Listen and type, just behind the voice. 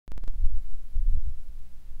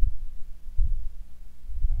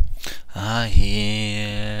I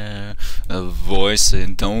hear a voice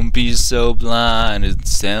and don't be so blind.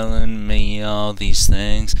 It's telling me all these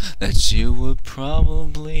things that you would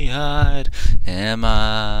probably hide. Am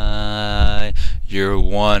I your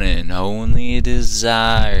one and only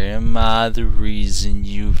desire? Am I the reason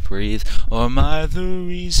you breathe, or am I the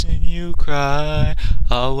reason you cry?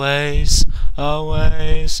 Always,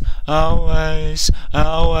 always, always,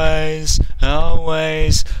 always,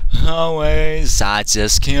 always, always. I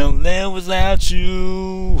just can't live without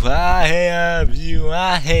you. I have you,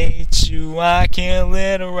 I hate you, I can't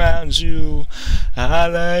live around you. I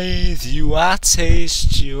loathe you, I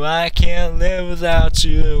taste you, I can't live without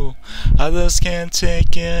you. I just can't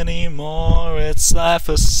take anymore, it's life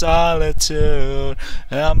of solitude.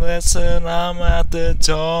 I'm listening, I'm at the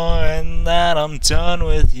door, and that I'm done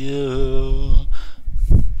with you.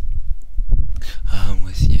 I'm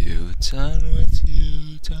with you, done with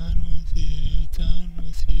you, done with you, done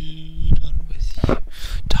with you, done with you,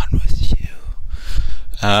 done with you.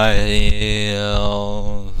 I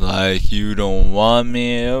feel like you don't want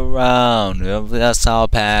me around. If that's, I'll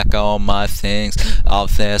pack all my things.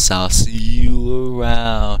 If that's, I'll see you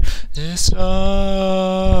around. It's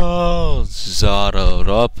all started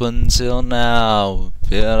up until now.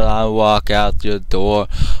 Till I walk out your door,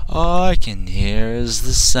 all I can hear is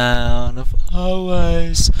the sound of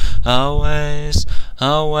always, always,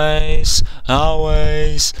 always,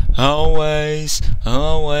 always, always,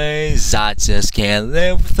 always. I just can't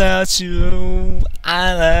live without you.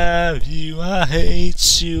 I love you, I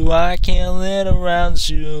hate you, I can't live around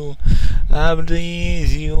you. I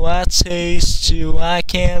believe you, I taste you, I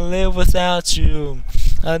can't live without you.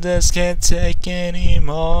 I just can't take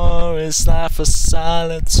anymore, it's life of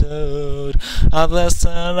solitude. I've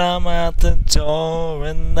listened, I'm at the door,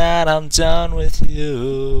 and that I'm done with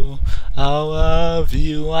you. I love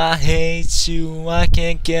you, I hate you, I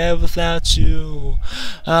can't get without you.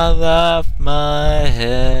 I wrap my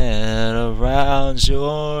head around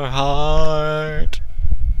your heart.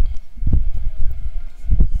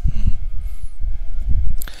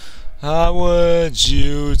 How would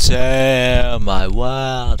you tear my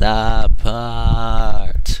world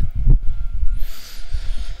apart?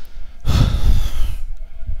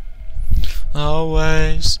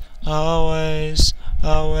 Always, always,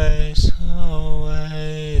 always,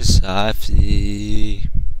 always, I see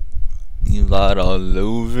you blood all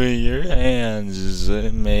over your hands. Does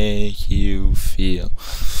it make you feel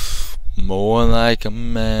more like a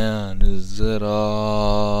man? Is it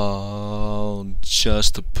all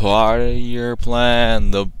just a part of your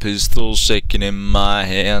plan? The pistol shaking in my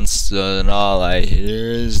hands, and all I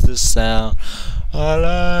hear is the sound. I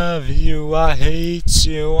love you, I hate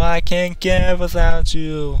you, I can't get without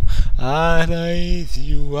you. I loathe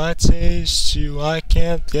you, I taste you, I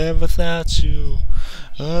can't get without you.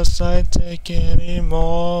 I can't take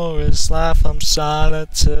anymore, it's life I'm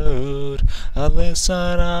solitude. I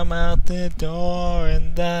listen, I'm out the door,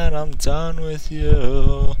 and then I'm done with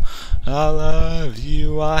you. I love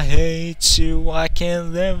you, I hate you, I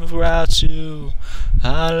can't live without you.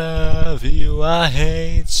 I love you, I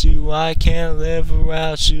hate you, I can't live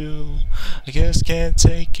without you. I just can't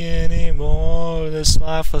take anymore, this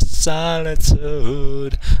life of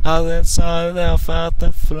solitude. I let myself out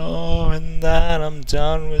the floor, and then I'm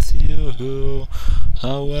done with you.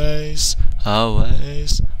 Always,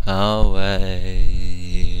 always,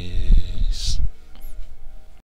 always.